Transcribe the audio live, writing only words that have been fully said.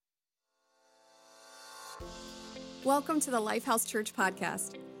Welcome to the Lifehouse Church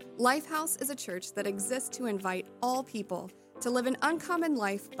podcast. Lifehouse is a church that exists to invite all people to live an uncommon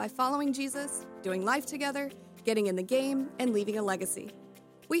life by following Jesus, doing life together, getting in the game, and leaving a legacy.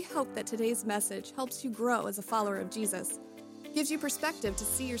 We hope that today's message helps you grow as a follower of Jesus, gives you perspective to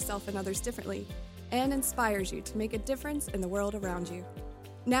see yourself and others differently, and inspires you to make a difference in the world around you.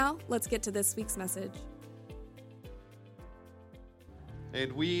 Now, let's get to this week's message.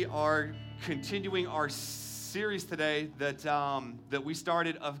 And we are continuing our series today that we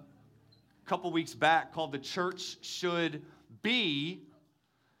started a couple weeks back called The Church Should Be.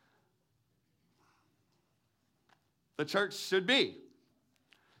 The Church Should Be.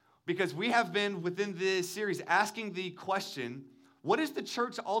 Because we have been within this series asking the question, what is the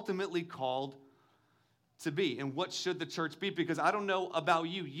church ultimately called to be? And what should the church be? Because I don't know about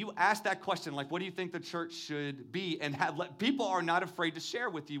you. You ask that question, like, what do you think the church should be? And people are not afraid to share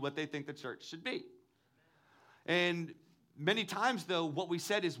with you what they think the church should be. And many times, though, what we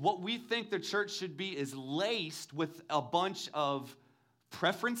said is what we think the church should be is laced with a bunch of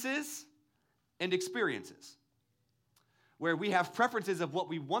preferences and experiences. Where we have preferences of what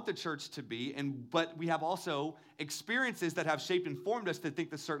we want the church to be, but we have also experiences that have shaped and formed us to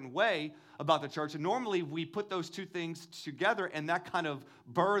think a certain way about the church. And normally we put those two things together, and that kind of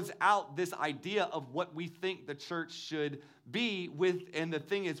births out this idea of what we think the church should be with. And the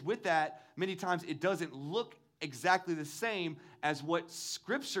thing is, with that, many times it doesn't look exactly the same as what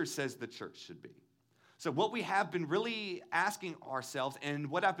Scripture says the church should be. So what we have been really asking ourselves, and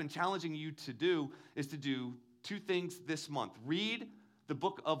what I've been challenging you to do, is to do two things this month. Read the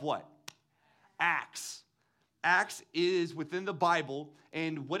book of what? Acts. Acts is within the Bible,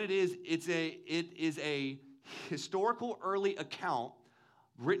 and what it is a historical early account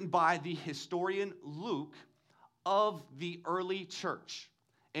written by the historian Luke of the early church.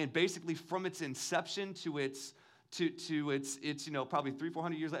 And basically from its inception to its probably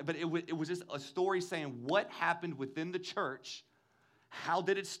 300-400 years later, but it was just a story saying what happened within the church. How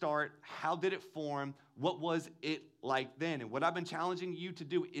did it start? How did it form? What was it like then? And what I've been challenging you to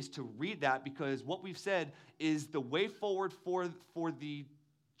do is to read that, because what we've said is the way forward for the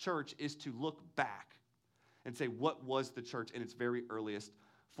church is to look back and say, what was the church in its very earliest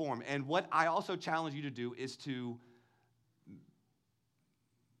form? And what I also challenge you to do is to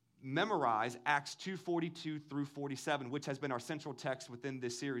memorize Acts 2:42 through 47, which has been our central text within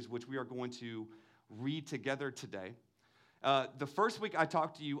this series, which we are going to read together today. The first week I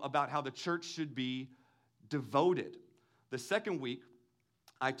talked to you about how the church should be devoted. The second week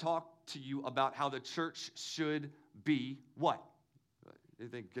I talked to you about how the church should be what?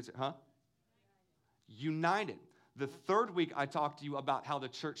 Anything gets it, huh? United. The third week I talked to you about how the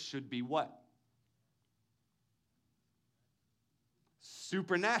church should be what?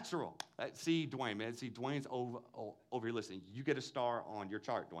 Supernatural. See, Dwayne, man. See, Dwayne's over here listening. You get a star on your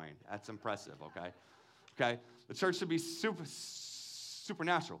chart, Dwayne. That's impressive, okay? Okay? The church should be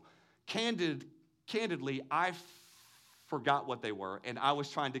supernatural. Candidly, I forgot what they were, and I was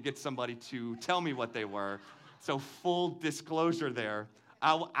trying to get somebody to tell me what they were. So full disclosure there,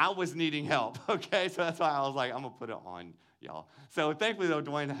 I was needing help, okay? So that's why I was like, I'm going to put it on y'all. So thankfully, though,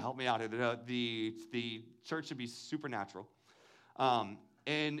 Dwayne helped me out here. The church should be supernatural.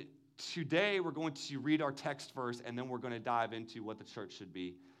 And today we're going to read our text verse, and then we're going to dive into what the church should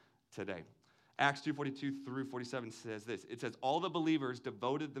be today. Acts 2:42 through 47 says this. It says, all the believers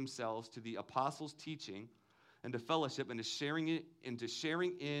devoted themselves to the apostles' teaching and to fellowship and to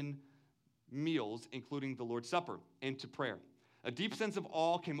sharing in meals, including the Lord's Supper, and to prayer. A deep sense of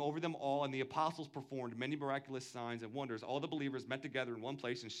awe came over them all, and the apostles performed many miraculous signs and wonders. All the believers met together in one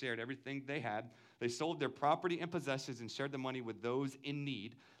place and shared everything they had. They sold their property and possessions and shared the money with those in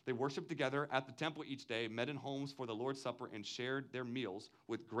need. They worshiped together at the temple each day, met in homes for the Lord's Supper, and shared their meals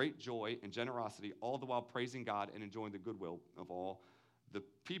with great joy and generosity, all the while praising God and enjoying the goodwill of all the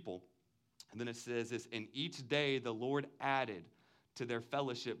people. And then it says this, and each day the Lord added to their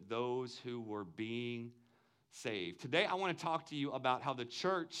fellowship those who were being saved. Today I want to talk to you about how the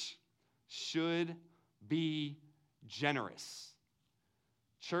church should be generous.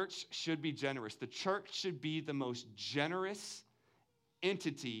 Church should be generous. The church should be the most generous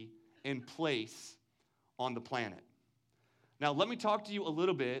entity and place on the planet. Now, let me talk to you a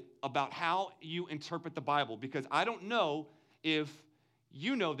little bit about how you interpret the Bible, because I don't know if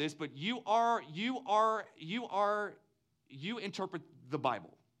you know this, but you interpret the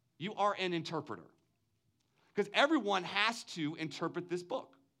Bible. You are an interpreter. Because everyone has to interpret this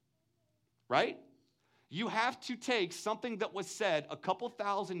book, right? You have to take something that was said a couple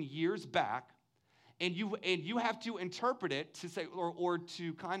thousand years back, and you have to interpret it to say, or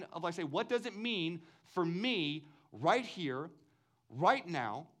to kind of like say, what does it mean for me right here, right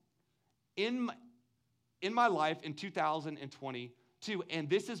now, in my life in 2022. And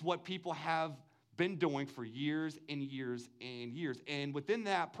this is what people have been doing for years and years and years. And within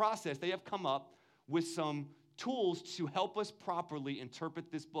that process, they have come up with some tools to help us properly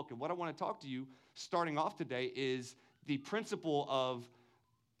interpret this book. And what I want to talk to you starting off today is the principle of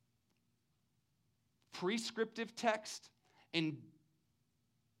prescriptive text and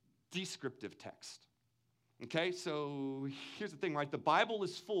descriptive text. Okay, so here's the thing, right? The Bible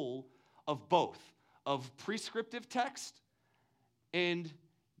is full of both, of prescriptive text and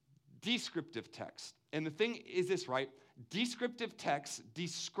descriptive text. And the thing is this, right? Descriptive text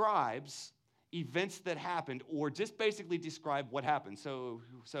describes events that happened or just basically describe what happened. So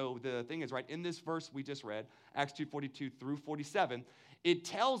the thing is, right, in this verse we just read, Acts 2:42 through 47, it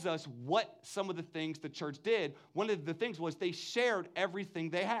tells us what some of the things the church did. One of the things was they shared everything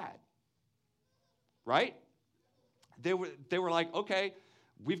they had, right? They were like, okay,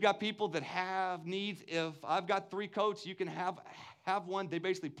 we've got people that have needs. If I've got 3 coats, you can have one. They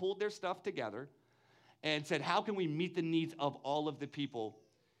basically pulled their stuff together and said, how can we meet the needs of all of the people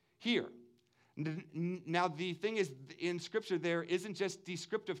here? Now, the thing is, in Scripture, there isn't just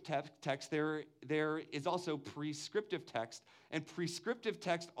descriptive text. There is also prescriptive text, and prescriptive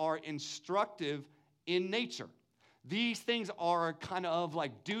texts are instructive in nature. These things are kind of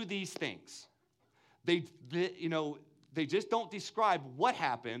like, do these things. They just don't describe what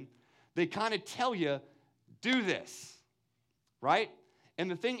happened. They kind of tell you, do this, right?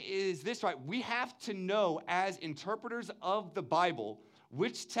 And the thing is this, right? We have to know as interpreters of the Bible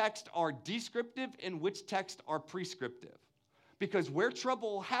which texts are descriptive and which texts are prescriptive. Because where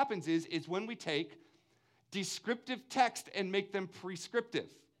trouble happens is when we take descriptive text and make them prescriptive.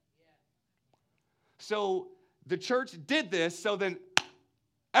 So the church did this, so then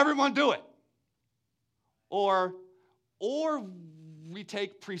everyone do it. Or we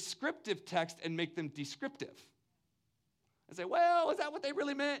take prescriptive text and make them descriptive. And say, well, is that what they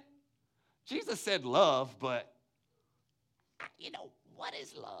really meant? Jesus said love, but, what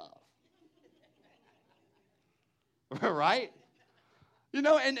is love? Right?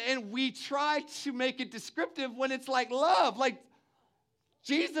 And we try to make it descriptive when it's like love. Like,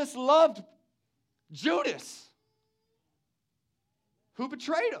 Jesus loved Judas, who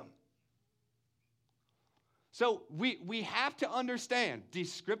betrayed him. So we have to understand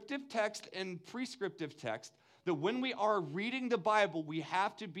descriptive text and prescriptive text, that when we are reading the Bible, we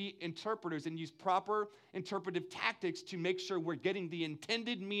have to be interpreters and use proper interpretive tactics to make sure we're getting the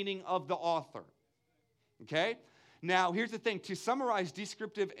intended meaning of the author. Okay? Now, here's the thing. To summarize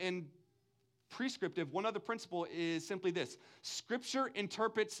descriptive and prescriptive, one other principle is simply this. Scripture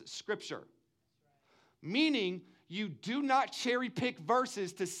interprets Scripture. Meaning, you do not cherry pick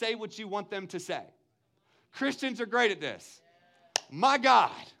verses to say what you want them to say. Christians are great at this. My God.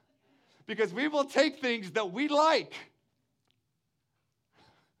 Because we will take things that we like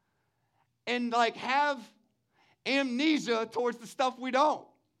and have amnesia towards the stuff we don't.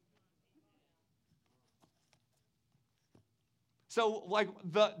 So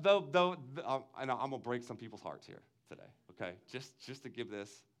and I'm gonna break some people's hearts here today. Okay, just to give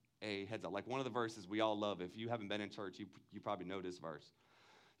this a heads up. Like one of the verses we all love. If you haven't been in church, you probably know this verse.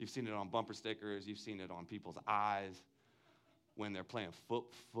 You've seen it on bumper stickers. You've seen it on people's eyes when they're playing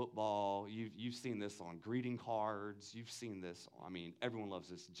football. You've seen this on greeting cards. You've seen this, everyone loves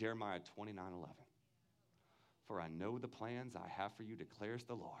this. Jeremiah 29:11. For I know the plans I have for you, declares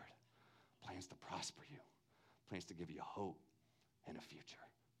the Lord. Plans to prosper you. Plans to give you hope and a future.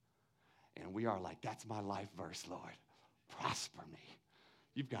 And we are like, that's my life verse, Lord. Prosper me.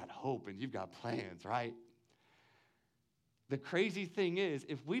 You've got hope and you've got plans, right? The crazy thing is,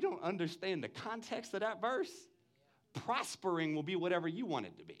 if we don't understand the context of that verse, prospering will be whatever you want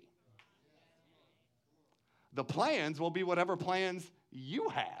it to be. The plans will be whatever plans you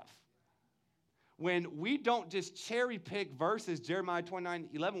have. When we don't just cherry pick verses, Jeremiah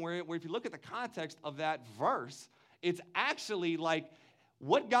 29:11, where if you look at the context of that verse, it's actually like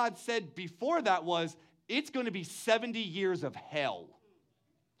what God said before that was, it's going to be 70 years of hell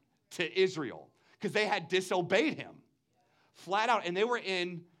to Israel because they had disobeyed him flat out, and they were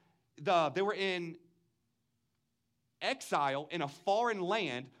in exile in a foreign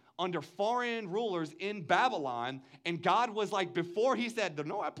land under foreign rulers in Babylon, and God was like, before he said, the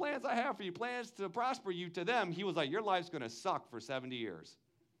no plans I have for you, plans to prosper you, to them, he was like, your life's going to suck for 70 years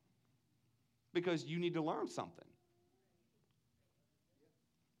because you need to learn something.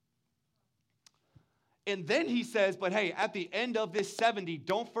 And then he says, but hey, at the end of this 70,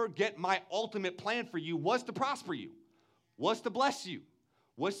 don't forget my ultimate plan for you was to prosper you, was to bless you,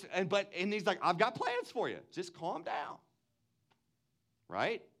 And he's like, I've got plans for you. Just calm down.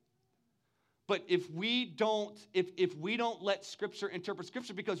 Right? But if we don't let Scripture interpret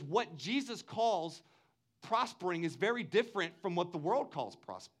Scripture, because what Jesus calls prospering is very different from what the world calls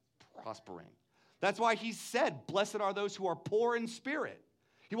prospering. That's why he said, blessed are those who are poor in spirit.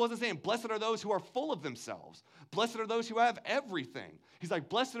 He wasn't saying, blessed are those who are full of themselves. Blessed are those who have everything. He's like,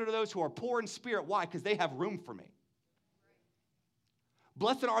 blessed are those who are poor in spirit. Why? Because they have room for me.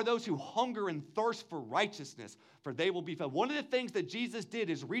 Blessed are those who hunger and thirst for righteousness, for they will be filled. One of the things that Jesus did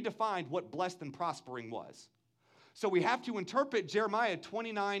is redefined what blessed and prospering was. So we have to interpret Jeremiah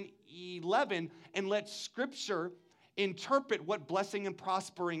 29:11 and let Scripture interpret what blessing and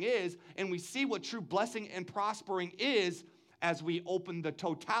prospering is, and we see what true blessing and prospering is as we open the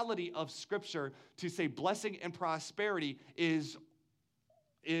totality of Scripture to say blessing and prosperity is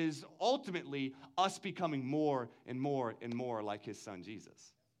ultimately us becoming more and more and more like his son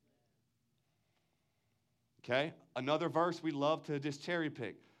Jesus. Okay? Another verse we love to just cherry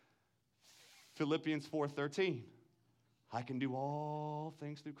pick. Philippians 4:13. I can do all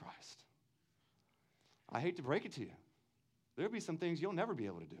things through Christ. I hate to break it to you. There'll be some things you'll never be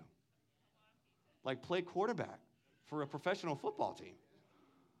able to do. Like play quarterback for a professional football team.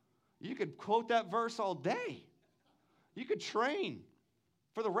 You could quote that verse all day. You could train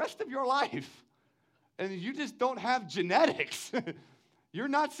for the rest of your life. And you just don't have genetics. You're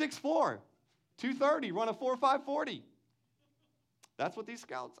not 6'4", 230, run a 4.5 40. That's what these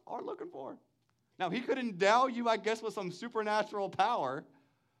scouts are looking for. Now, he could endow you, I guess, with some supernatural power,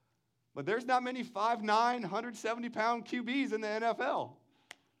 but there's not many 5'9", 170-pound QBs in the NFL.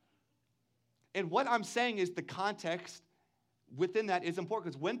 And what I'm saying is the context within that is important,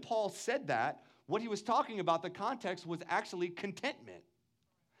 because when Paul said that, what he was talking about, the context was actually contentment.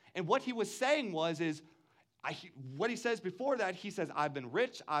 And what he was saying what he says before that, he says, I've been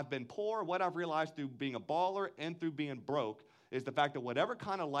rich, I've been poor. What I've realized through being a baller and through being broke is the fact that whatever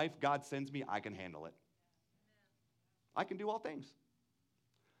kind of life God sends me, I can handle it. I can do all things.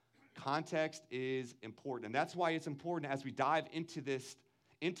 Context is important. And that's why it's important as we dive into this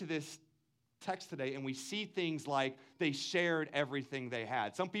text today and we see things like they shared everything they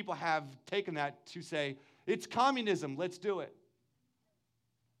had. Some people have taken that to say, it's communism, let's do it.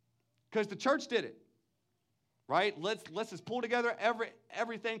 Because the church did it. Right? Let's just pull together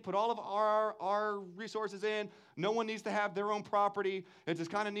everything, put all of our resources in. No one needs to have their own property. It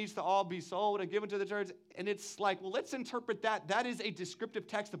just kind of needs to all be sold and given to the church. And it's like, well, let's interpret that. That is a descriptive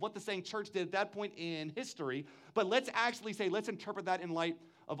text of what the saying church did at that point in history. But let's actually say, let's interpret that in light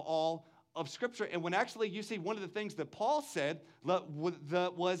of all of Scripture. And when actually you see one of the things that Paul said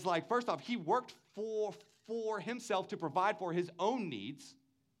was like, first off, he worked for himself to provide for his own needs.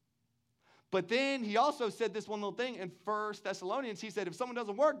 But then he also said this one little thing in 1 Thessalonians. He said, if someone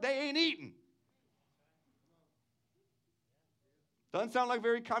doesn't work, they ain't eating. Doesn't sound like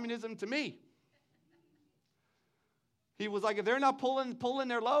very communism to me. He was like, if they're not pulling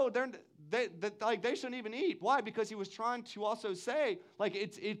their load, they shouldn't even eat. Why? Because he was trying to also say, like,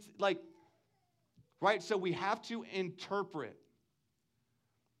 it's like, right? So we have to interpret.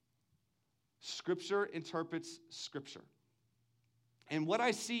 Scripture interprets Scripture. And what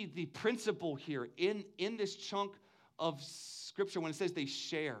I see, the principle here in this chunk of Scripture, when it says they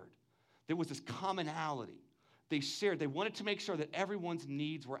shared, there was this commonality. They shared. They wanted to make sure that everyone's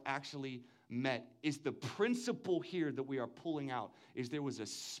needs were actually met. Is the principle here that we are pulling out is there was a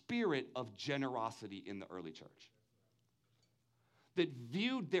spirit of generosity in the early church that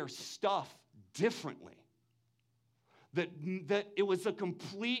viewed their stuff differently. That it was a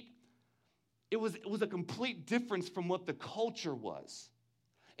complete difference from what the culture was.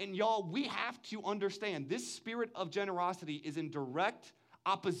 And y'all, we have to understand this spirit of generosity is in direct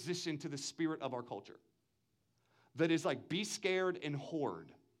opposition to the spirit of our culture. That is like, be scared and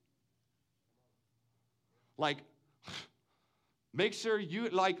hoard. Like, make sure you,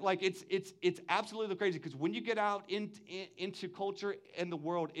 it's absolutely crazy, because when you get out into culture and the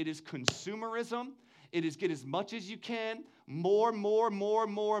world, it is consumerism. It is get as much as you can, more,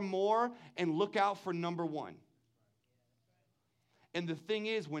 and look out for number one. And the thing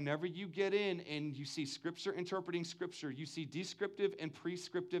is, whenever you get in and you see Scripture interpreting Scripture, you see descriptive and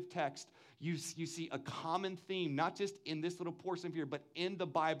prescriptive text, you see a common theme, not just in this little portion here, but in the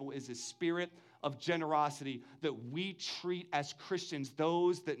Bible is a spirit of generosity that we treat as Christians,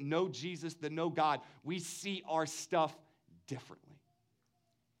 those that know Jesus, that know God. We see our stuff differently.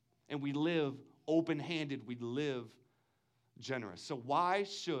 And we live open-handed, we live generous. So why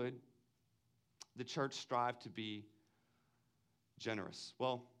should the church strive to be generous?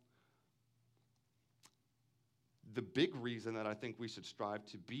 Well, the big reason that I think we should strive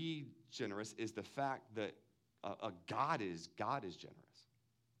to be generous is the fact that God is generous.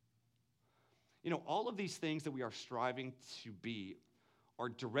 You know, all of these things that we are striving to be are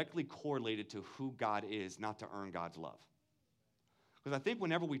directly correlated to who God is, not to earn God's love. Because I think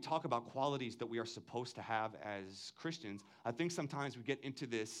whenever we talk about qualities that we are supposed to have as Christians, I think sometimes we get into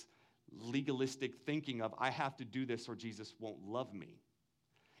this legalistic thinking of, I have to do this or Jesus won't love me.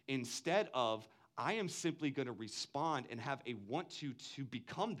 Instead of, I am simply going to respond and have a want to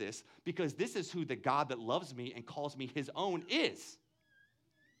become this because this is who the God that loves me and calls me his own is.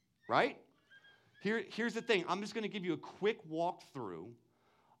 Right? Here's the thing. I'm just going to give you a quick walkthrough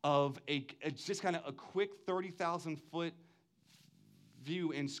of just kind of a quick 30,000-foot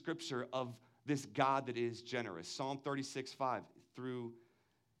view in Scripture of this God that is generous. Psalm 36:5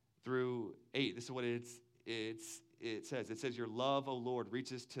 through 8. This is what it says. It says, your love, O Lord,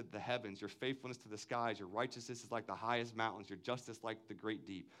 reaches to the heavens, your faithfulness to the skies, your righteousness is like the highest mountains, your justice like the great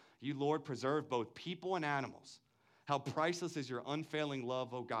deep. You, Lord, preserve both people and animals. How priceless is your unfailing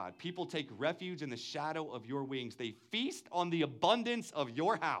love, O God. People take refuge in the shadow of your wings. They feast on the abundance of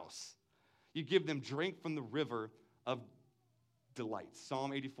your house. You give them drink from the river of delights.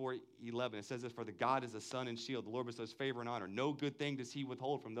 Psalm 84:11. It says this, for the God is a sun and shield. The Lord bestows favor and honor. No good thing does he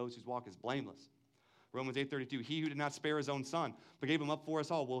withhold from those whose walk is blameless. Romans 8:32. He who did not spare his own son, but gave him up for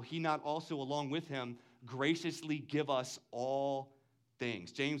us all, will he not also along with him graciously give us all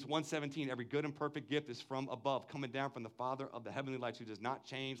things? James 1:17. Every good and perfect gift is from above, coming down from the Father of the heavenly lights, who does not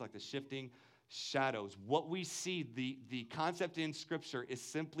change like the shifting shadows. What we see, the concept in Scripture is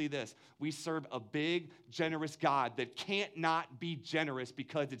simply this. We serve a big, generous God that can't not be generous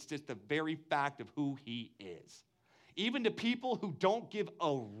because it's just the very fact of who he is. Even to people who don't give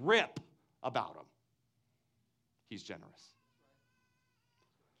a rip about him, he's generous.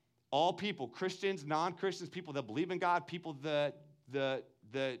 All people, Christians, non-Christians, people that believe in God, people that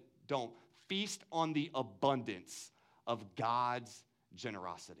don't, feast on the abundance of God's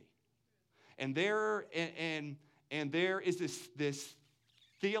generosity. And there is this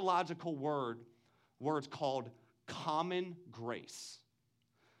theological words called common grace.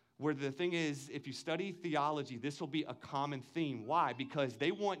 Where the thing is, if you study theology, this will be a common theme. Why? Because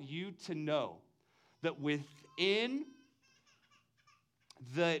they want you to know that within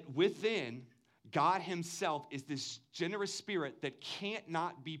God himself is this generous spirit that can't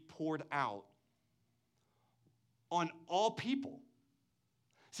not be poured out on all people.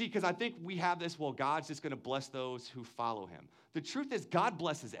 See, because I think we have this, well, God's just going to bless those who follow him. The truth is, God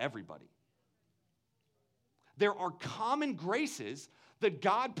blesses everybody. There are common graces that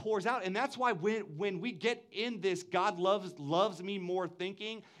God pours out, and that's why when we get in this God loves me more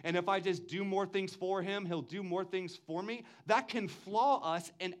thinking, and if I just do more things for him, he'll do more things for me, that can flaw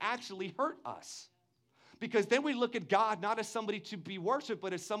us and actually hurt us. Because then we look at God not as somebody to be worshiped,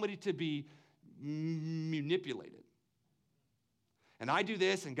 but as somebody to be manipulated. And I do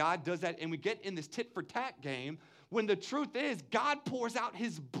this, and God does that, and we get in this tit-for-tat game when the truth is God pours out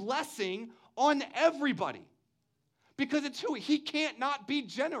his blessing on everybody. Because it's who he can't not be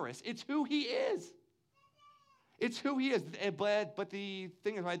generous. It's who he is. It's who he is. But the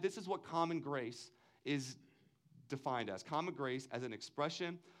thing is, right, this is what common grace is defined as. Common grace as an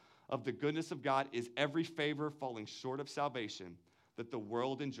expression of the goodness of God is every favor falling short of salvation that the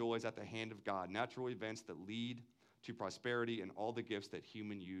world enjoys at the hand of God. Natural events that lead to prosperity and all the gifts that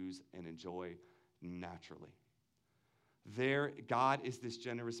humans use and enjoy naturally. There, God is this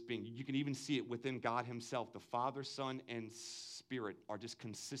generous being. You can even see it within God himself. The Father, Son, and Spirit are just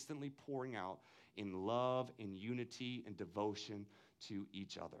consistently pouring out in love, in unity, and devotion to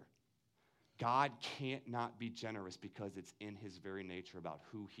each other. God can't not be generous because it's in his very nature about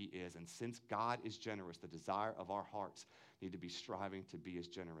who he is. And since God is generous, the desire of our hearts need to be striving to be as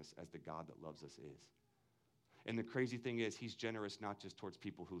generous as the God that loves us is. And the crazy thing is, he's generous not just towards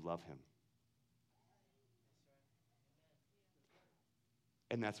people who love him.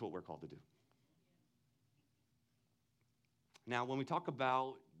 And that's what we're called to do. Now, when we talk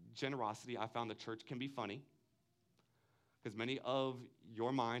about generosity, I found the church can be funny because many of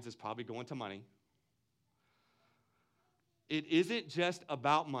your minds is probably going to money. It isn't just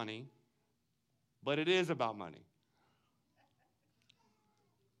about money, but it is about money.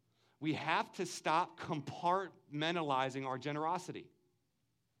 We have to stop compartmentalizing our generosity.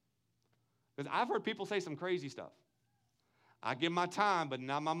 Because I've heard people say some crazy stuff. I give my time, but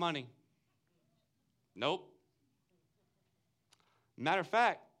not my money. Nope. Matter of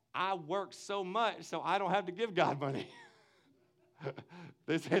fact, I work so much so I don't have to give God money.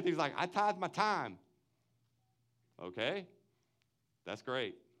 They say things like, I tithe my time. Okay, that's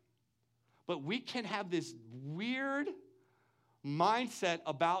great. But we can have this weird mindset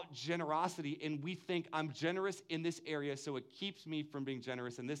about generosity, and we think I'm generous in this area, so it keeps me from being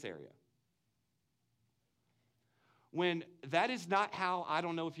generous in this area. When that is not how,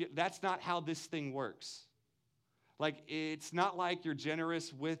 that's not how this thing works. Like, it's not like you're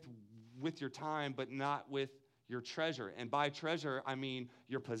generous with your time, but not with your treasure. And by treasure, I mean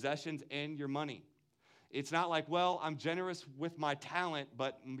your possessions and your money. It's not like, well, I'm generous with my talent,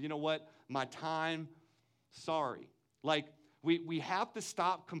 but you know what? My time, sorry. Like, we have to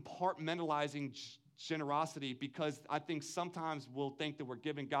stop compartmentalizing generosity, because I think sometimes we'll think that we're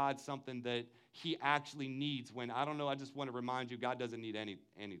giving God something that he actually needs, when, I don't know, I just want to remind you, God doesn't need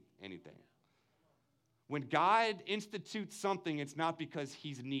anything. When God institutes something, it's not because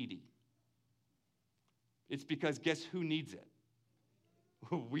he's needy. It's because guess who needs it?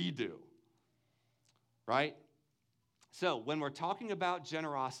 We do. Right? So when we're talking about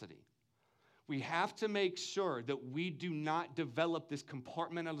generosity, we have to make sure that we do not develop this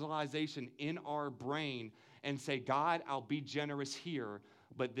compartmentalization in our brain and say, God, I'll be generous here,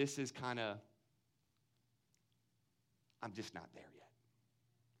 but this is kind of, I'm just not there yet.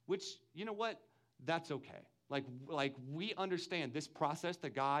 Which, you know what? That's okay. Like we understand this process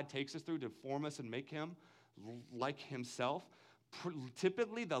that God takes us through to form us and make him like himself.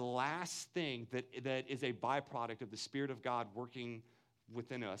 Typically, the last thing that is a byproduct of the Spirit of God working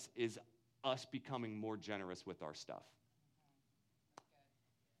within us is us becoming more generous with our stuff.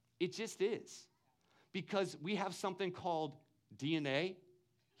 It just is. Because we have something called DNA,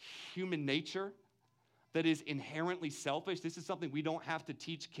 human nature, that is inherently selfish. This is something we don't have to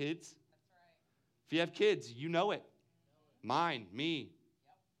teach kids. That's right. If you have kids, you know it. Mine, me.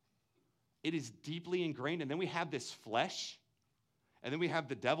 It is deeply ingrained. And then we have this flesh, and then we have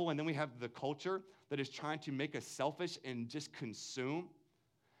the devil, and then we have the culture that is trying to make us selfish and just consume.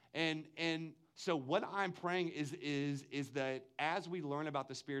 And so what I'm praying is that as we learn about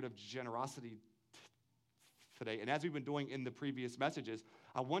the spirit of generosity today, and as we've been doing in the previous messages,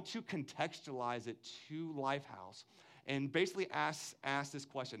 I want to contextualize it to Lifehouse and basically ask this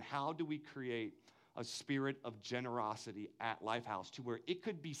question: how do we create a spirit of generosity at Lifehouse, to where it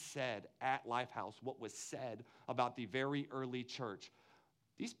could be said at Lifehouse what was said about the very early church?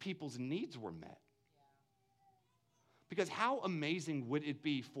 These people's needs were met. Because how amazing would it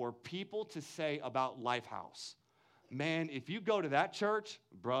be for people to say about Lifehouse, man, if you go to that church,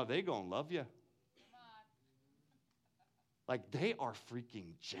 bro, they gonna love you. Like, they are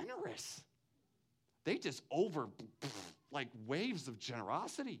freaking generous. They just like waves of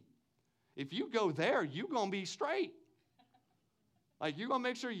generosity. If you go there, you're going to be straight. Like, you're going to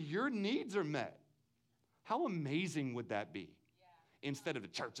make sure your needs are met. How amazing would that be? Yeah. Instead of the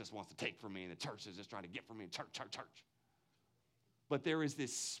church just wants to take from me and the church is just trying to get from me, church. But there is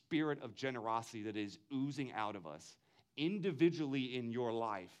this spirit of generosity that is oozing out of us individually in your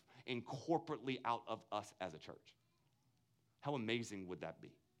life and corporately out of us as a church. How amazing would that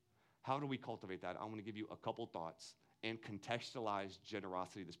be? How do we cultivate that? I want to give you a couple thoughts and contextualize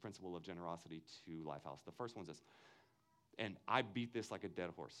generosity, this principle of generosity, to Lifehouse. The first one's this, and I beat this like a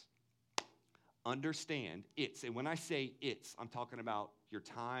dead horse. Understand it's, and when I say it's, I'm talking about your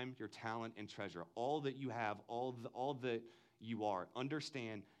time, your talent, and treasure. All that you have, all that you are.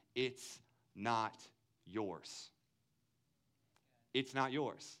 Understand it's not yours. It's not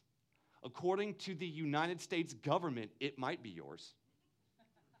yours. According to the United States government, it might be yours.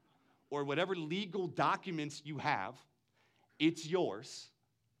 Or whatever legal documents you have, it's yours.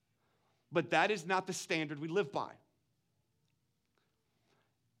 But that is not the standard we live by.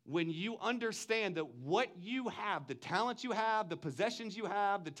 When you understand that what you have, the talent you have, the possessions you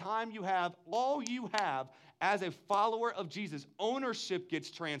have, the time you have, all you have as a follower of Jesus, ownership gets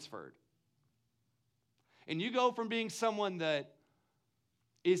transferred. And you go from being someone that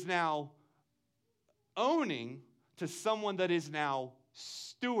is now owning to someone that is now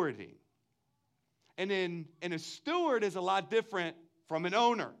stewarding. And a steward is a lot different from an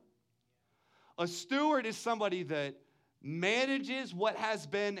owner. A steward is somebody that manages what has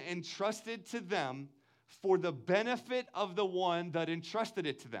been entrusted to them for the benefit of the one that entrusted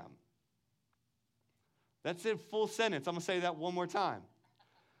it to them. That's a full sentence. I'm going to say that one more time.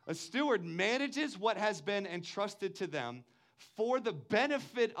 A steward manages what has been entrusted to them for the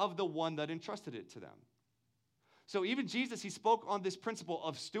benefit of the one that entrusted it to them. So even Jesus, he spoke on this principle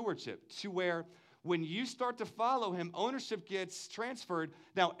of stewardship, to where when you start to follow him, ownership gets transferred.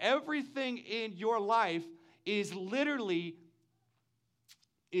 Now, everything in your life is literally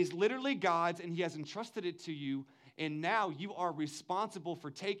God's, and he has entrusted it to you. And now you are responsible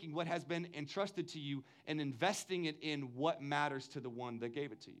for taking what has been entrusted to you and investing it in what matters to the one that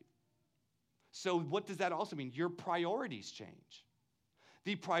gave it to you. So what does that also mean? Your priorities change.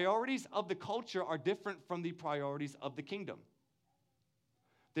 The priorities of the culture are different from the priorities of the kingdom.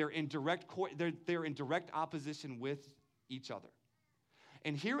 They're in direct opposition with each other.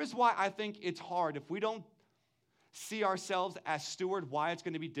 And here is why I think it's hard if we don't see ourselves as steward, why it's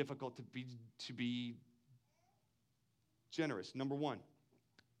going to be difficult to be generous. Number one,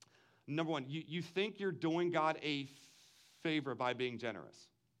 you think you're doing God a favor by being generous.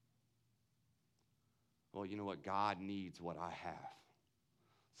 Well, you know what? God needs what I have.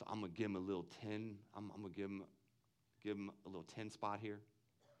 So I'm going to give him a little 10. I'm going to give him a little 10 spot here.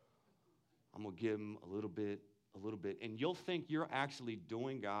 I'm going to give him a little bit. And you'll think you're actually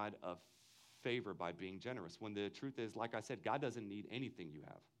doing God a favor by being generous, when the truth is, like I said, God doesn't need anything you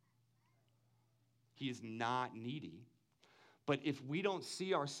have. He is not needy. But if we don't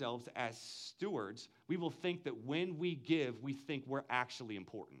see ourselves as stewards, we will think that when we give, we think we're actually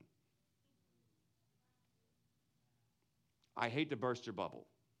important. I hate to burst your bubble,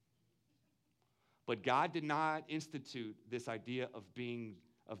 but God did not institute this idea of being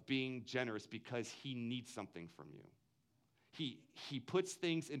generous because he needs something from you. He puts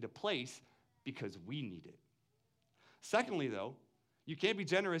things into place because we need it. Secondly, though, you can't be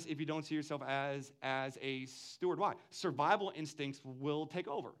generous if you don't see yourself as a steward. Why? Survival instincts will take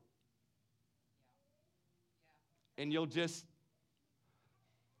over. And you'll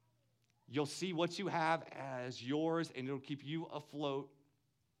see what you have as yours, and it'll keep you afloat.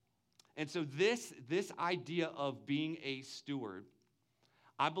 And so this idea of being a steward,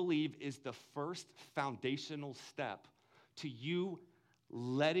 I believe, is the first foundational step to you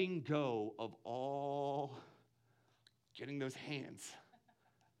letting go of all getting those hands.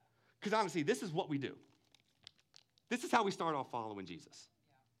 Because honestly, this is what we do. This is how we start off following Jesus.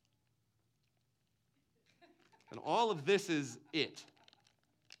 And all of this is it.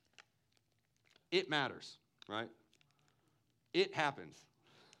 It matters, right? It happens.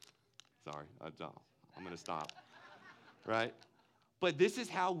 Sorry, I'm going to stop, right? But this is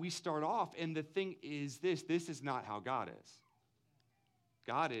how we start off, and the thing is this is not how God is.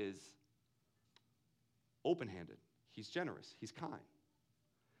 God is open-handed. He's generous. He's kind.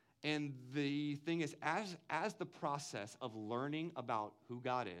 And the thing is, as the process of learning about who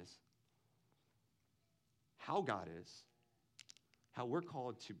God is, how God is, how we're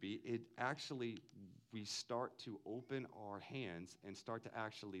called to be, we start to open our hands and start to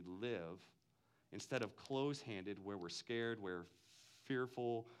actually live instead of close-handed where we're scared, we're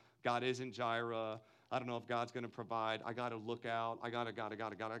fearful, God isn't Jireh, I don't know if God's going to provide, I got to look out, I got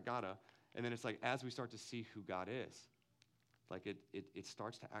to. And then it's like, as we start to see who God is, like it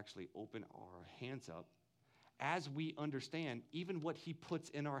starts to actually open our hands up as we understand even what he puts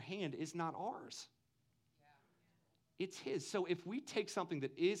in our hand is not ours. It's his. So if we take something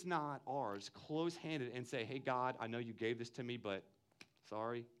that is not ours, close-handed, and say, hey, God, I know you gave this to me, but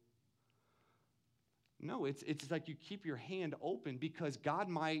sorry. No, it's like you keep your hand open because God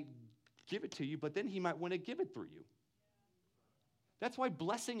might give it to you, but then he might want to give it through you. That's why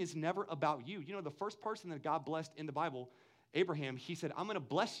blessing is never about you. You know, the first person that God blessed in the Bible, Abraham, he said, I'm going to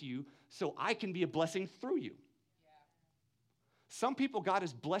bless you so I can be a blessing through you. Yeah. Some people, God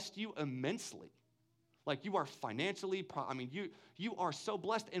has blessed you immensely. Like you are financially, you are so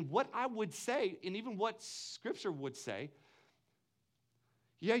blessed. And what I would say, and even what Scripture would say,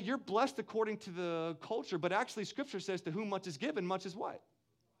 yeah, you're blessed according to the culture, but actually Scripture says to whom much is given, much is what?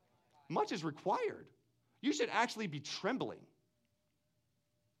 Much is required. You should actually be trembling.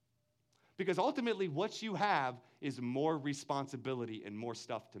 Because ultimately what you have is more responsibility and more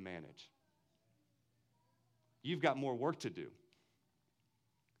stuff to manage. You've got more work to do.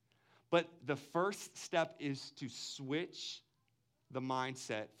 But the first step is to switch the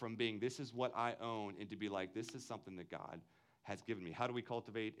mindset from being, this is what I own, and to be like, this is something that God has given me. How do we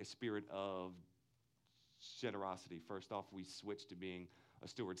cultivate a spirit of generosity? First off, we switch to being a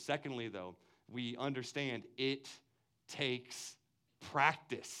steward. Secondly, though, we understand it takes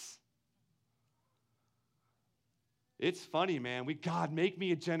practice. It's funny, man. God, make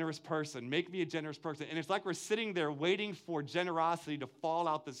me a generous person. Make me a generous person. And it's like we're sitting there waiting for generosity to fall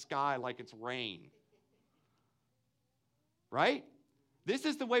out the sky like it's rain. Right? This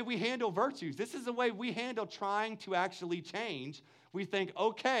is the way we handle virtues. This is the way we handle trying to actually change. We think,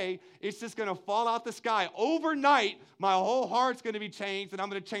 okay, it's just going to fall out the sky. Overnight, my whole heart's going to be changed, and I'm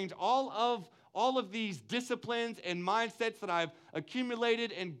going to change all of these disciplines and mindsets that I've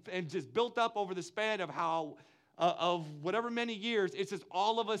accumulated and just built up over the span of whatever many years. It's just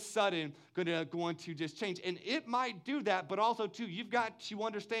all of a sudden going to just change. And it might do that, but also, too, you've got to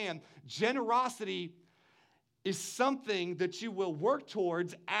understand generosity is something that you will work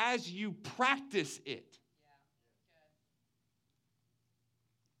towards as you practice it.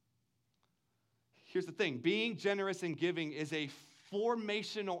 Here's the thing. Being generous and giving is a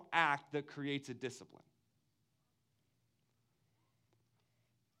formational act that creates a discipline.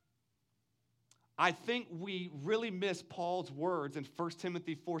 I think we really miss Paul's words in 1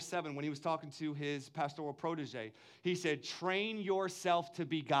 Timothy 4:7 when he was talking to his pastoral protege. He said, train yourself to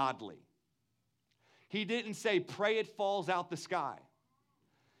be godly. He didn't say, pray it falls out the sky.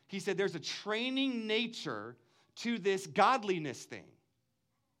 He said, there's a training nature to this godliness thing.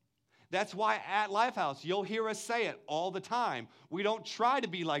 That's why at Lifehouse, you'll hear us say it all the time. We don't try to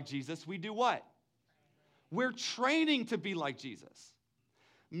be like Jesus. We do what? We're training to be like Jesus.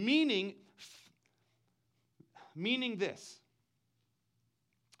 Meaning this.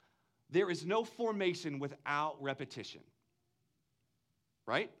 There is no formation without repetition.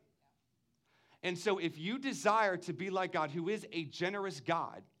 Right? And so if you desire to be like God, who is a generous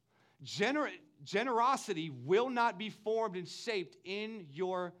God, generosity will not be formed and shaped in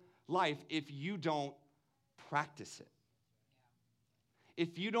your life if you don't practice it.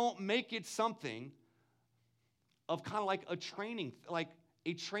 If you don't make it something of kind of like a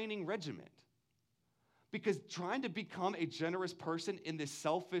training regiment. Because trying to become a generous person in this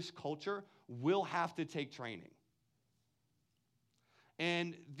selfish culture will have to take training.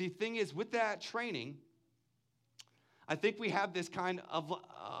 And the thing is, with that training, I think we have this kind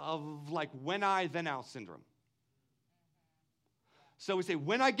of like when I, then I'll syndrome. So we say,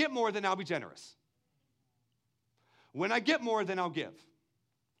 when I get more, then I'll be generous. When I get more, then I'll give.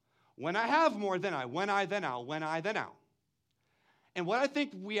 When I have more, then I, when I, then I'll, when I, then I'll. And what I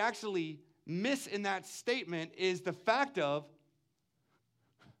think we actually miss in that statement is the fact of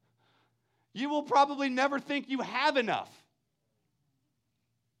you will probably never think you have enough.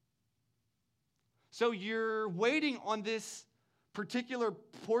 So you're waiting on this particular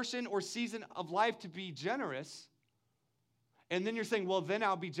portion or season of life to be generous, and then you're saying, well, then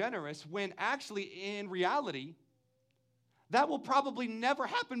I'll be generous, when actually, in reality, that will probably never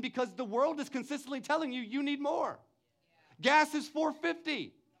happen because the world is consistently telling you you need more. Yeah. Gas is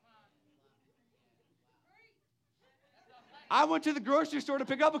 $4.50. I went to the grocery store to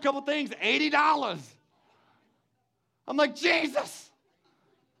pick up a couple things, $80. I'm like, Jesus.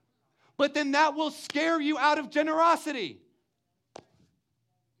 But then that will scare you out of generosity.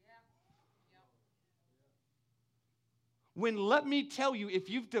 When, let me tell you, if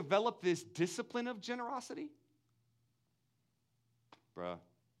you've developed this discipline of generosity, bruh,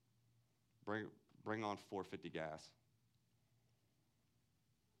 bring on $4.50 gas.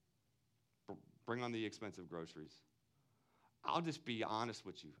 Bring on the expensive groceries. I'll just be honest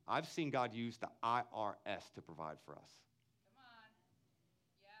with you. I've seen God use the IRS to provide for us.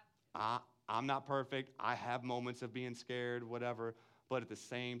 Come on. Yeah. I'm not perfect. I have moments of being scared, whatever. But at the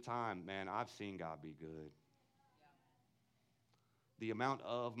same time, man, I've seen God be good. Yeah. The amount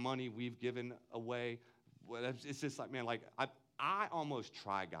of money we've given away, it's just like, man, like I almost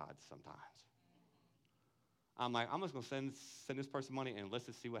try God sometimes. I'm like, I'm just going to send this person money and let's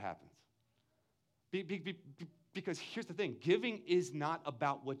just see what happens. Because here's the thing, giving is not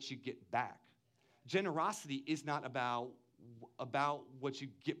about what you get back. Generosity is not about what you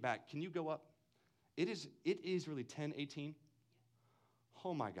get back. Can you go up? It is really 10:18.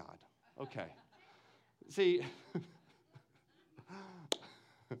 Oh my God. Okay. See,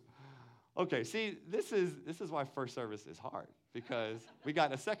 okay, see, this is why first service is hard, because we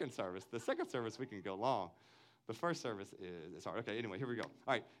got a second service. The second service we can go long. The first service is hard. Okay, anyway, here we go.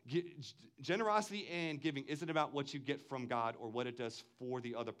 All right, generosity and giving isn't about what you get from God or what it does for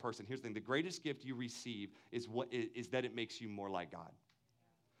the other person. Here's the thing. The greatest gift you receive is that it makes you more like God.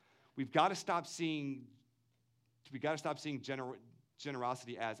 We've got to stop seeing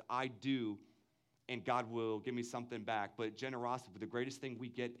generosity as I do and God will give me something back. But generosity, the greatest thing we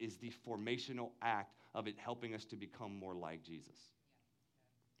get is the formational act of it helping us to become more like Jesus.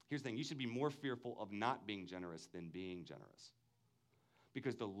 Here's the thing, you should be more fearful of not being generous than being generous.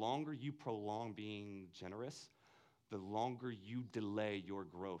 Because the longer you prolong being generous, the longer you delay your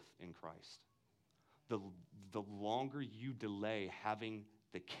growth in Christ. The longer you delay having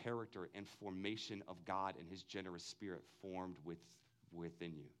the character and formation of God and his generous spirit formed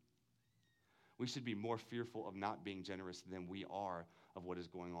within you. We should be more fearful of not being generous than we are of what is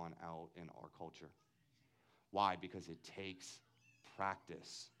going on out in our culture. Why? Because it takes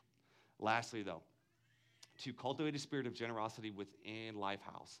practice. Lastly, though, to cultivate a spirit of generosity within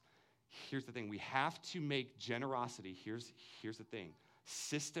Lifehouse, here's the thing. We have to make generosity, here's the thing,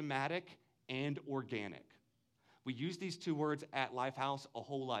 systematic and organic. We use these two words at Lifehouse a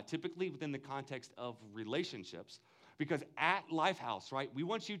whole lot, typically within the context of relationships. Because at Lifehouse, right, we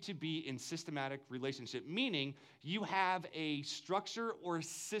want you to be in systematic relationship, meaning you have a structure or a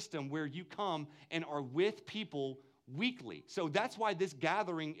system where you come and are with people weekly. So that's why this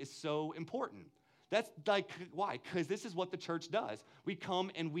gathering is so important. That's like, why? Because this is what the church does. We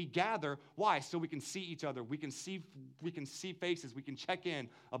come and we gather. Why? So we can see each other. We can see faces. We can check in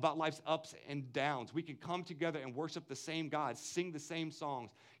about life's ups and downs. We can come together and worship the same God, sing the same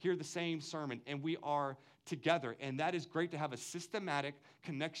songs, hear the same sermon, and we are together. And that is great to have a systematic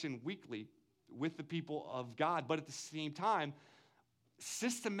connection weekly with the people of God. But at the same time,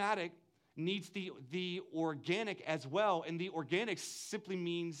 systematic needs the organic as well. And the organic simply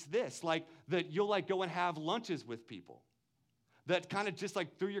means this, like that you'll like go and have lunches with people. That kind of just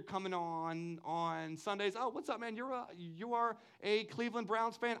like through your coming on Sundays, oh, what's up, man? You are a Cleveland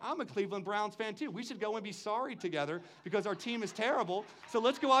Browns fan. I'm a Cleveland Browns fan too. We should go and be sorry together because our team is terrible. So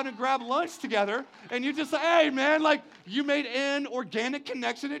let's go out and grab lunch together. And you just say, hey, man, like you made an organic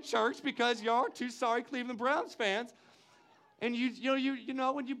connection at church because y'all are two sorry Cleveland Browns fans. And you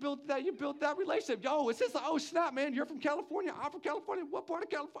know, when you build that relationship. Yo, it's just like, oh, snap, man, you're from California. I'm from California. What part of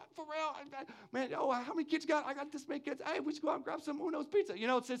California? For real? Man, oh, how many kids you got? I got this many kids. Hey, we should go out and grab some Uno's pizza. You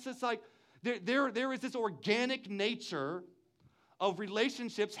know, it's just like there is this organic nature of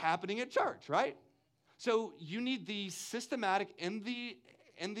relationships happening at church, right? So you need the systematic and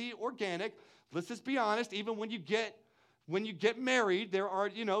the organic. Let's just be honest, even when you get married, there are,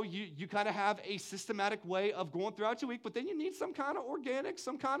 you kind of have a systematic way of going throughout your week, but then you need some kind of organic,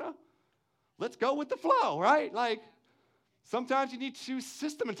 some kind of, let's go with the flow, right? Like, sometimes you need to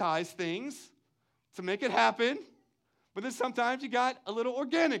systematize things to make it happen, but then sometimes you got a little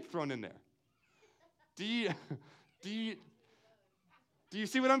organic thrown in there. Do you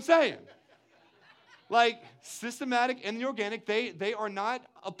see what I'm saying? Like, systematic and the organic, they are not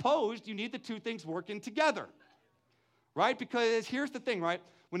opposed. You need the two things working together. Right? Because here's the thing, right?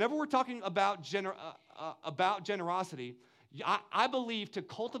 Whenever we're talking about generosity, I believe to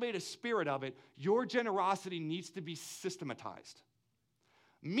cultivate a spirit of it, your generosity needs to be systematized.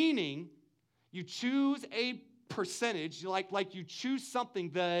 Meaning, you choose a percentage, like you choose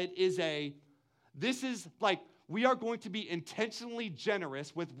something that is this is like, we are going to be intentionally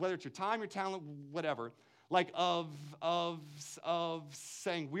generous with whether it's your time, your talent, whatever, like of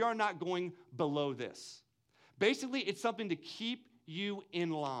saying, we are not going below this. Basically, it's something to keep you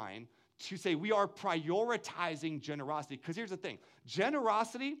in line, to say we are prioritizing generosity. Because here's the thing.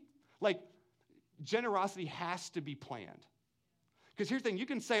 Generosity has to be planned. Because here's the thing. You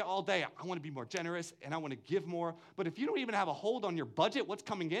can say all day, I want to be more generous and I want to give more. But if you don't even have a hold on your budget, what's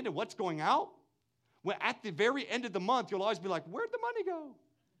coming in and what's going out, well, at the very end of the month, you'll always be like, where'd the money go?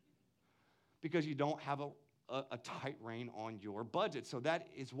 Because you don't have a tight rein on your budget. So that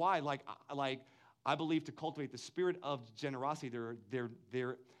is why, I believe to cultivate the spirit of generosity, there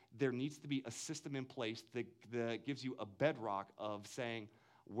needs to be a system in place that gives you a bedrock of saying,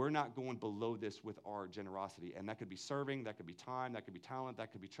 we're not going below this with our generosity. And that could be serving, that could be time, that could be talent,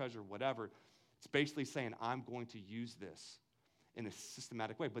 that could be treasure, whatever. It's basically saying, I'm going to use this in a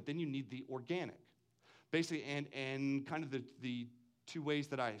systematic way. But then you need the organic. Basically, and kind of the two ways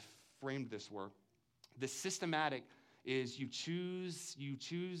that I framed this were, the systematic is you choose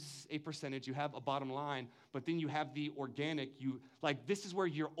a percentage, you have a bottom line, but then you have the organic, this is where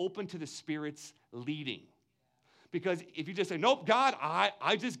you're open to the Spirit's leading. Because if you just say, nope, God,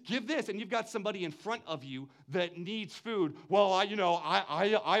 I just give this, and you've got somebody in front of you that needs food, well, I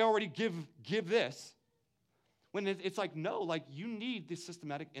already give this. When it's like, no, like you need the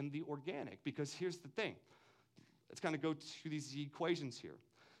systematic and the organic, because here's the thing. Let's kind of go to these equations here.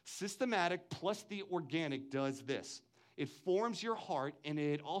 Systematic plus the organic does this. It forms your heart, and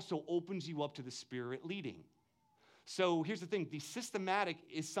it also opens you up to the Spirit leading. So here's the thing. The systematic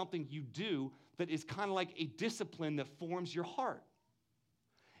is something you do that is kind of like a discipline that forms your heart.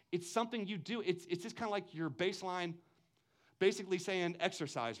 It's something you do. It's just kind of like your baseline, basically saying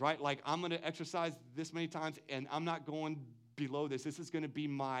exercise, right? Like, I'm going to exercise this many times, and I'm not going below this. This is going to be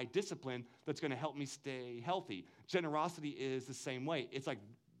my discipline that's going to help me stay healthy. Generosity is the same way. It's like,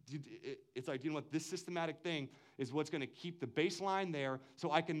 you know what, this systematic thing is what's going to keep the baseline there so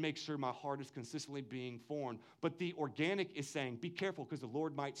I can make sure my heart is consistently being formed. But the organic is saying, be careful, because the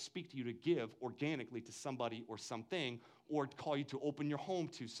Lord might speak to you to give organically to somebody or something, or call you to open your home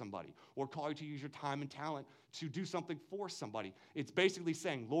to somebody, or call you to use your time and talent to do something for somebody. It's basically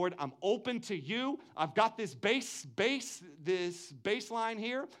saying, Lord, I'm open to you. I've got this this baseline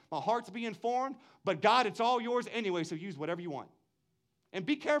here. My heart's being formed, but God, it's all yours anyway, so use whatever you want. And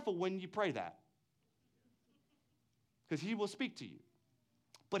be careful when you pray that. because he will speak to you.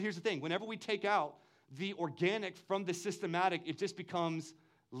 But here's the thing. Whenever we take out the organic from the systematic, it just becomes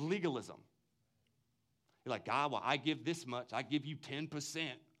legalism. You're like, God, well, I give this much. I give you 10%.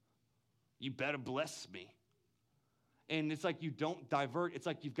 You better bless me. And it's like you don't divert. It's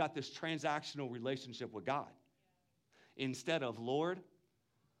like you've got this transactional relationship with God. Instead of, Lord,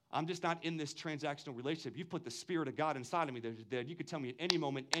 I'm just not in this transactional relationship. You've put the Spirit of God inside of me that you could tell me at any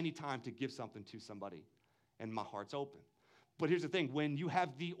moment, any time to give something to somebody. And my heart's open. But here's the thing. When you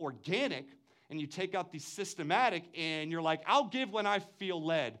have the organic and you take out the systematic and you're like, I'll give when I feel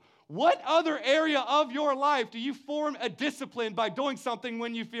led. What other area of your life do you form a discipline by doing something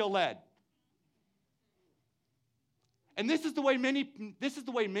when you feel led? And this is the way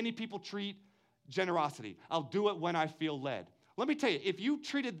many people treat generosity. I'll do it when I feel led. Let me tell you, if you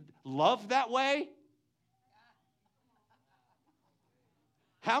treated love that way,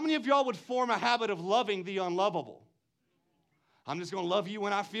 how many of y'all would form a habit of loving the unlovable? I'm just going to love you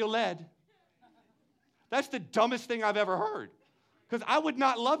when I feel led. That's the dumbest thing I've ever heard, because I would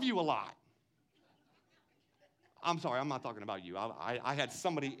not love you a lot. I'm sorry, I'm not talking about you. I had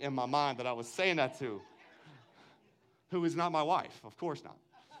somebody in my mind that I was saying that to, who is not my wife. Of course not.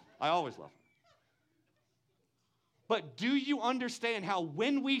 I always love her. But do you understand how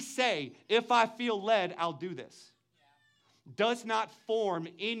when we say, if I feel led, I'll do this, does not form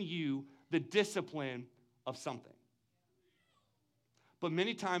in you the discipline of something? But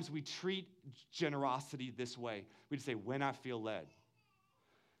many times we treat generosity this way. We just say, when I feel led.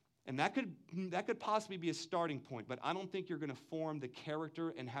 And that could possibly be a starting point, but I don't think you're going to form the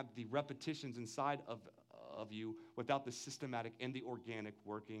character and have the repetitions inside of you without the systematic and the organic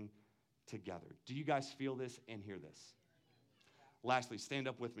working together. Do you guys feel this and hear this? Lastly, stand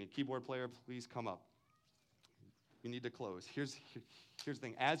up with me. Keyboard player, please come up. We need to close. Here's the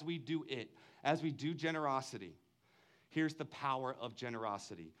thing. As we do generosity, here's the power of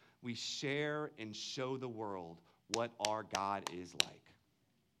generosity. We share and show the world what our God is like.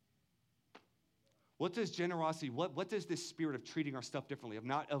 What does generosity, what does this spirit of treating our stuff differently,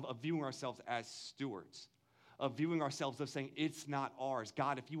 of viewing ourselves as stewards, of viewing ourselves of saying, it's not ours.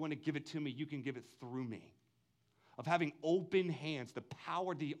 God, if you want to give it to me, you can give it through me. Of having open hands, the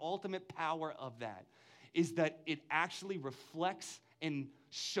power, the ultimate power of that is that it actually reflects and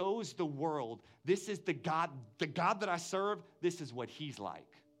shows the world, this is the God that I serve, this is what he's like.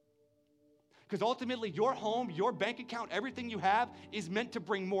 Because ultimately, your home, your bank account, everything you have is meant to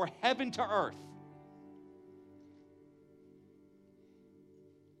bring more heaven to earth.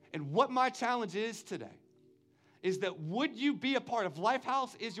 And what my challenge is today is that would you be a part of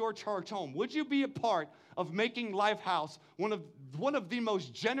Lifehouse is your church home? Would you be a part of making Lifehouse one of the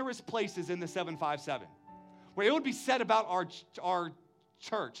most generous places in the 757? Where it would be said about our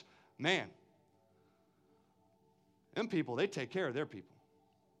church, man, them people, they take care of their people.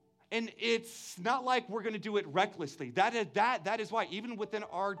 And it's not like we're going to do it recklessly. That is why even within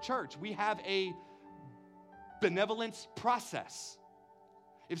our church, we have a benevolence process.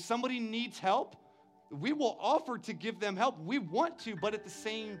 If somebody needs help, we will offer to give them help. We want to, but at the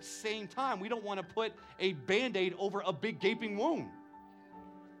same time, we don't want to put a Band-Aid over a big gaping wound.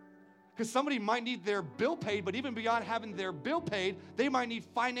 Because somebody might need their bill paid, but even beyond having their bill paid, they might need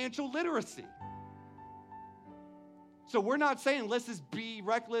financial literacy. So we're not saying let's just be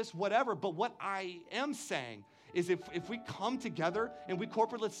reckless, whatever, but what I am saying is if we come together and we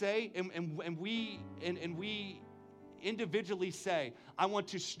corporately say, and we individually say, I want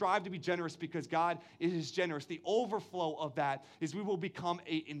to strive to be generous because God is generous. The overflow of that is we will become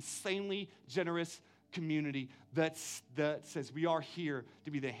an insanely generous community that says we are here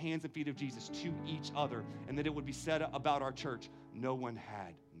to be the hands and feet of Jesus to each other, and that it would be said about our church, no one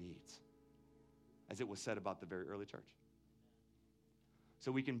had needs, as it was said about the very early church.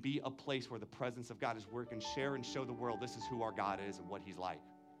 So we can be a place where the presence of God is working, share and show the world this is who our God is and what he's like,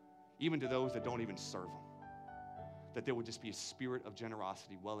 even to those that don't even serve him. That there would just be a spirit of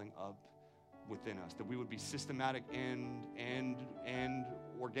generosity welling up within us, that we would be systematic and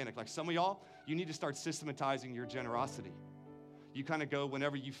organic. Like some of y'all, you need to start systematizing your generosity. You kind of go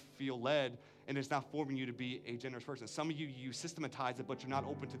whenever you feel led, and it's not forming you to be a generous person. Some of you systematize it, but you're not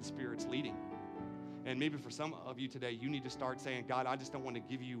open to the Spirit's leading. And maybe for some of you today, you need to start saying, God, I just don't want to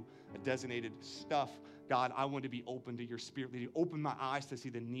give you a designated stuff. God, I want to be open to your Spirit leading. Open my eyes to see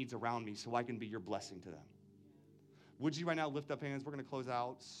the needs around me so I can be your blessing to them. Would you right now lift up hands? We're going to close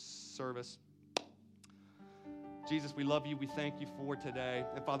out service. Jesus, we love you. We thank you for today.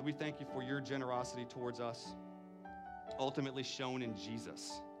 And Father, we thank you for your generosity towards us, ultimately shown in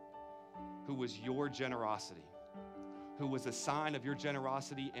Jesus, who was your generosity, who was a sign of your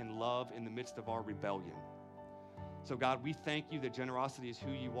generosity and love in the midst of our rebellion. So God, we thank you that generosity is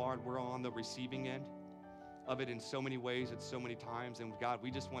who you are, and we're on the receiving end of it in so many ways at so many times. And God, we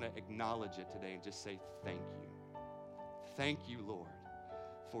just want to acknowledge it today and just say thank you. Thank you, Lord,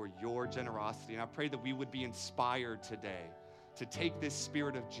 for your generosity. And I pray that we would be inspired today to take this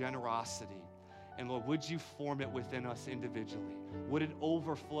spirit of generosity, and Lord, would you form it within us individually? Would it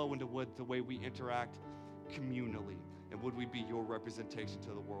overflow into the way we interact communally? And would we be your representation to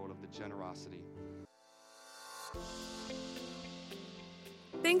the world of the generosity?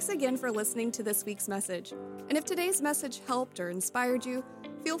 Thanks again for listening to this week's message. And if today's message helped or inspired you,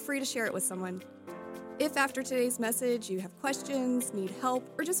 feel free to share it with someone. If after today's message you have questions, need help,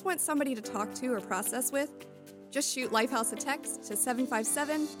 or just want somebody to talk to or process with, just shoot Lifehouse a text to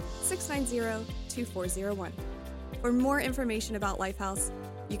 757-690-2401. For more information about Lifehouse,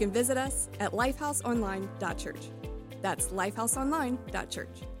 you can visit us at lifehouseonline.church. That's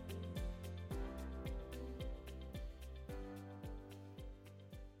lifehouseonline.church.